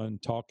 one-on-one,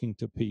 talking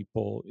to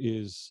people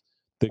is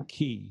the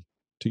key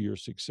to your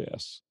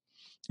success.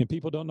 And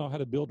people don't know how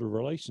to build a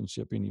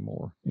relationship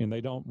anymore, and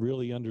they don't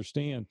really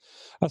understand.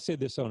 I said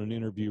this on an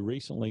interview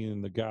recently,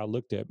 and the guy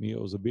looked at me. It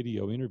was a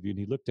video interview, and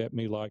he looked at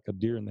me like a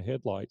deer in the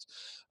headlights.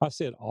 I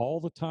said, all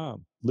the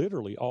time,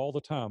 literally all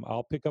the time,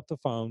 I'll pick up the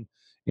phone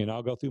and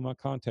I'll go through my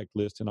contact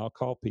list and I'll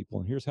call people.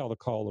 And here's how the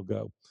call will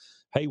go.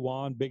 Hey,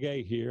 Juan, Big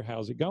A here.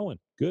 How's it going?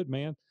 Good,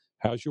 man.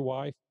 How's your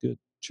wife? Good.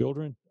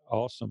 Children?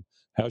 Awesome.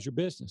 How's your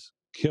business?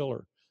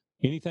 Killer.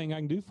 Anything I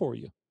can do for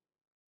you?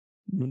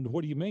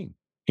 What do you mean?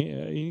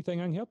 Anything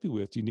I can help you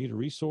with? Do you need a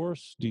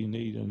resource? Do you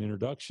need an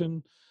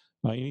introduction?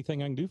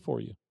 Anything I can do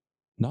for you?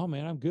 No,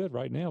 man, I'm good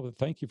right now, but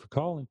thank you for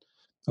calling.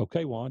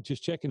 Okay, Juan,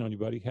 just checking on you,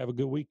 buddy. Have a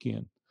good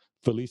weekend.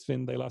 Feliz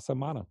fin de la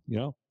semana.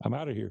 I'm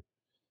out of here.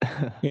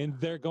 And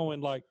they're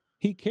going like,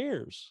 he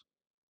cares,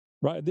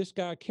 right? This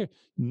guy cares.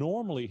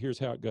 Normally, here's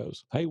how it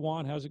goes. Hey,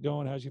 Juan, how's it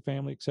going? How's your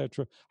family,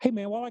 etc.? Hey,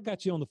 man, while I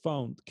got you on the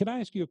phone, can I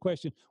ask you a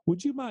question?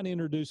 Would you mind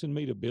introducing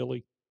me to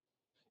Billy?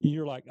 And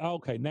you're like, oh,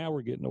 okay, now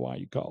we're getting to why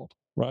you called,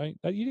 right?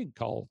 You didn't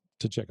call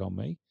to check on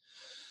me.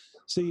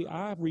 See,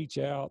 I reach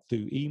out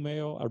through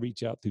email. I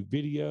reach out through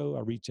video.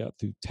 I reach out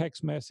through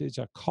text message.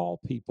 I call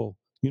people.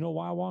 You know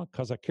why I want?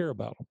 Because I care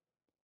about them.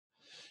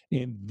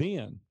 And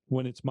then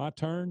when it's my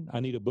turn, I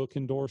need a book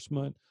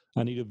endorsement.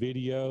 I need a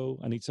video.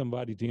 I need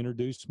somebody to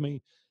introduce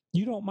me.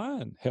 You don't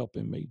mind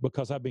helping me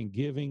because I've been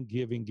giving.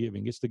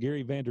 It's the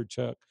Gary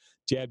Vaynerchuk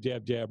jab,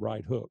 jab, jab,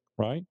 right hook,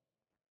 right?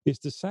 It's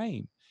the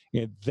same.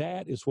 And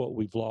that is what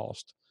we've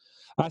lost.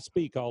 I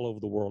speak all over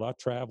the world. I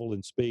travel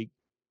and speak.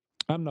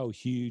 I'm no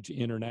huge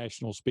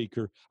international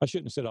speaker. I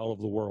shouldn't have said all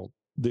over the world,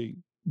 the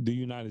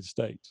United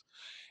States.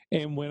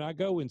 And when I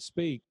go and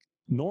speak,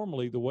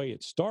 normally the way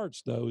it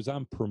starts, though, is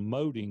I'm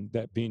promoting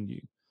that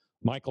venue.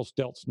 Michael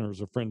Stelzner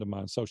is a friend of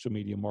mine, social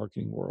media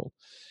marketing world.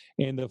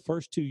 And the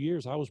first 2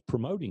 years, I was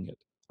promoting it.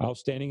 I was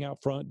standing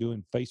out front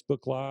doing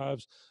Facebook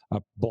Lives. I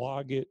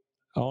blog it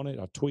on it.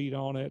 I tweet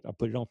on it. I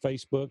put it on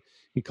Facebook.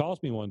 He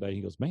calls me one day.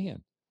 He goes,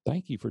 man,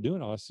 thank you for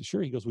doing all. I said,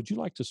 sure. He goes, would you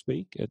like to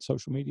speak at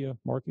Social Media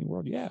Marketing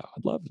World? Yeah,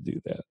 I'd love to do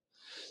that.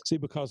 See,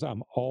 because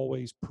I'm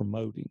always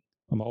promoting.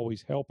 I'm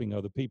always helping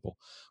other people.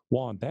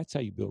 Juan, that's how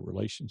you build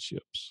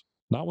relationships.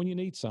 Not when you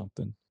need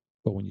something,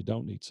 but when you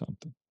don't need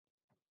something.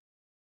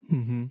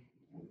 Mm-hmm.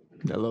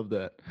 I love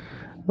that.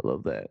 I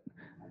love that.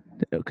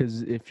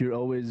 Because if you're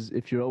always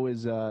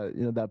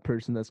that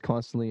person that's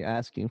constantly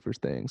asking for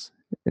things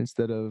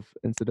instead of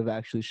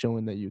actually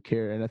showing that you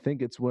care, and I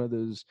think it's one of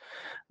those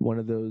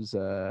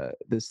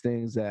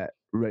things that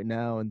right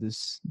now in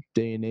this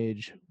day and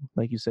age,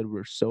 like you said,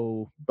 we're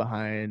so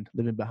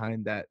living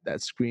behind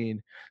that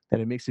screen, that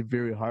it makes it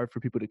very hard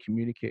for people to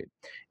communicate.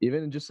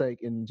 Even just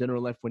like in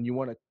general life, when you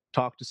want to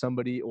talk to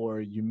somebody,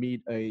 or you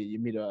meet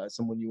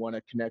someone you want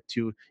to connect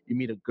to, you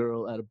meet a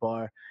girl at a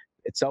bar,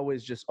 it's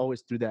always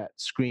through that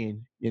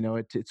screen.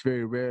 It's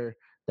very rare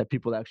that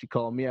people actually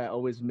call me. I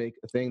always make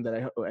a thing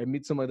that I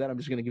meet someone like that, I'm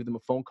just going to give them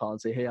a phone call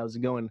and say, hey, how's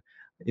it going?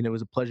 It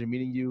was a pleasure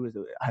meeting you.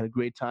 I had a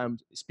great time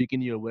speaking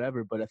to you or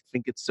whatever. But I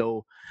think it's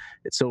so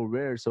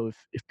rare. So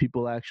if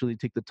people actually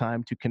take the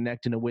time to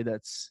connect in a way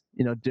that's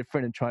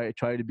different, and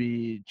try to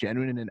be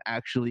genuine and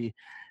actually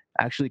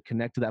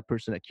connect to that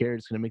person that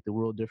cares, it's going to make the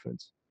world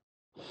difference.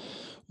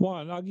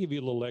 One, I'll give you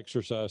a little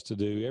exercise to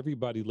do.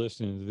 Everybody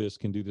listening to this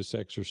can do this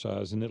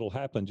exercise, and it'll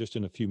happen just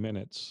in a few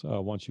minutes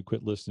once you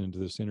quit listening to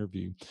this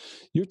interview.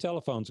 Your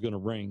telephone's going to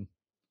ring,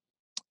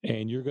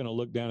 and you're going to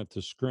look down at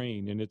the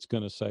screen, and it's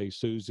going to say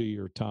Susie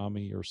or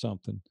Tommy or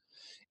something.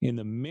 And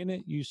the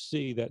minute you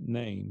see that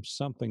name,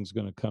 something's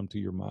going to come to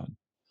your mind.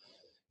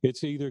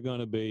 It's either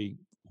going to be,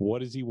 what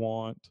does he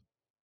want?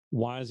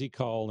 Why is he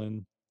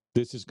calling?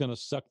 This is going to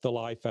suck the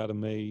life out of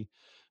me.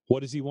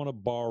 What does he want to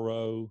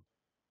borrow?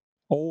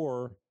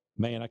 Or,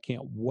 man, I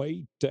can't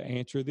wait to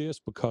answer this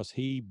because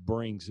he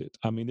brings it.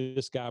 I mean,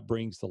 this guy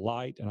brings the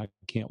light, and I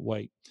can't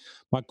wait.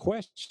 My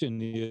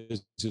question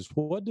is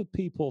what do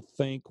people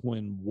think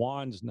when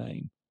Juan's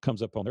name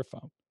comes up on their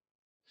phone?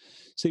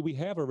 See, we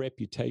have a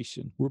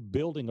reputation. We're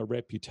building a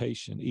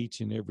reputation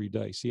each and every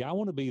day. See, I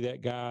want to be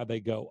that guy. They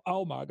go,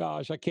 oh my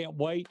gosh, I can't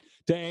wait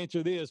to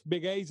answer this.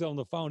 Big A's on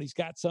the phone. He's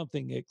got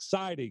something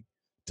exciting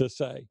to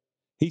say.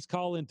 He's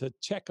calling to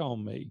check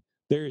on me.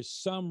 There is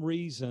some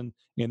reason,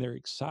 and they're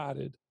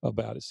excited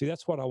about it. See,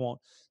 that's what I want.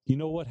 You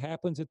know what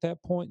happens at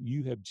that point?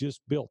 You have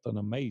just built an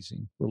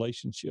amazing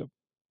relationship.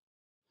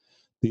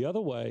 The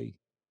other way,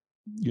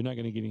 you're not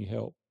going to get any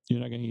help. You're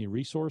not going to get any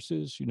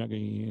resources. You're not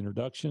going to get any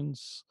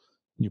introductions.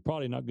 And you're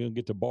probably not going to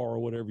get to borrow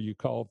whatever you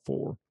called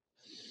for.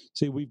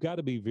 See, we've got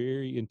to be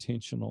very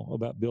intentional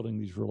about building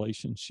these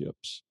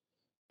relationships,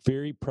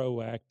 very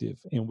proactive,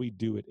 and we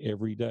do it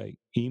every day.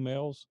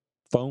 Emails,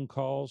 phone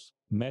calls,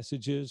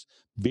 messages,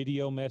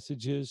 video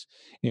messages,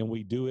 and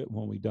we do it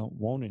when we don't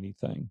want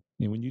anything.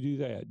 And when you do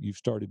that, you've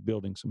started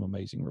building some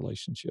amazing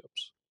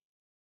relationships.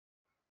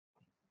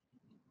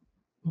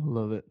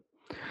 Love it.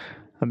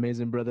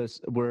 Amazing,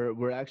 brothers.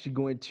 We're actually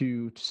going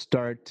to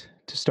start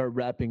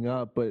wrapping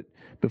up, but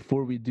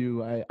before we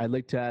do, I'd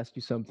like to ask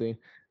you something.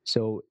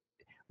 So,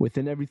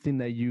 within everything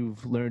that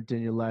you've learned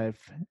in your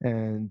life,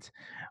 and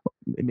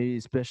maybe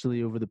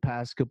especially over the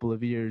past couple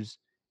of years,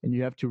 and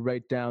you have to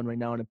write down right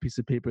now on a piece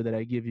of paper that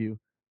I give you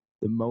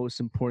the most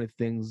important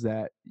things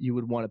that you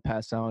would want to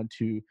pass on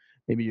to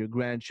maybe your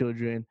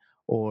grandchildren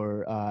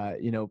or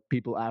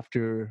people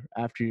after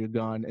you're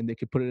gone, and they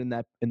could put it in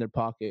their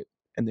pocket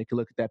and they could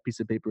look at that piece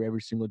of paper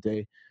every single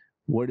day.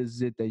 What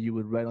is it that you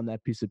would write on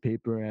that piece of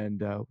paper,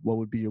 and what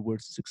would be your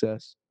words of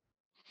success?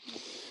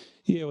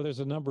 Yeah, well, there's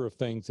a number of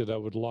things that I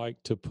would like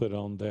to put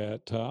on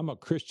that. I'm a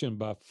Christian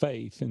by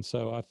faith, and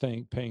so I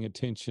think paying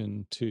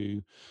attention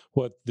to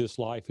what this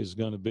life is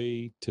going to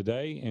be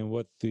today and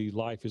what the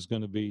life is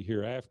going to be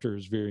hereafter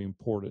is very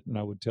important, and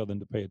I would tell them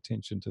to pay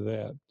attention to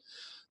that.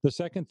 The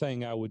second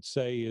thing I would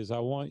say is I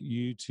want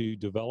you to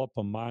develop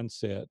a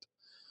mindset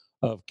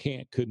of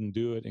can't, couldn't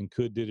do it, and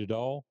could, did it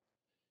all.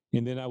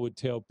 And then I would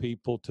tell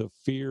people to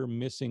fear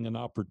missing an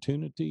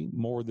opportunity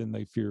more than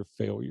they fear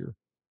failure.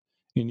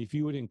 And if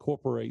you would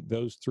incorporate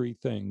those three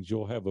things,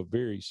 you'll have a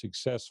very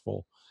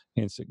successful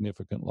and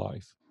significant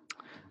life.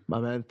 My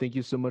man, thank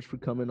you so much for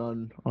coming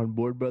on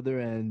board, brother,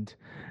 and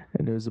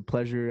it was a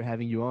pleasure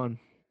having you on.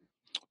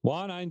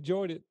 Juan, I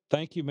enjoyed it.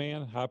 Thank you,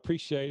 man. I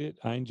appreciate it.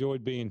 I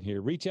enjoyed being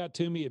here. Reach out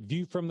to me at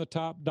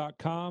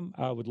viewfromthetop.com.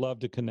 I would love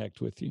to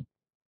connect with you.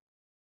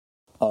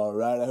 All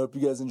right, I hope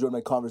you guys enjoyed my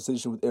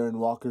conversation with Aaron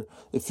Walker.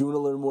 If you want to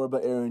learn more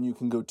about Aaron, you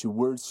can go to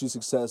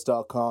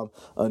wordstosuccess.com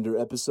under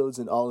episodes,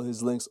 and all of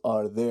his links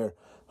are there.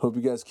 Hope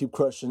you guys keep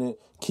crushing it,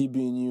 keep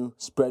being you,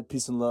 spread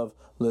peace and love.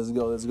 Let's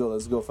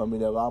go,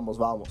 familia.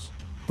 Vamos.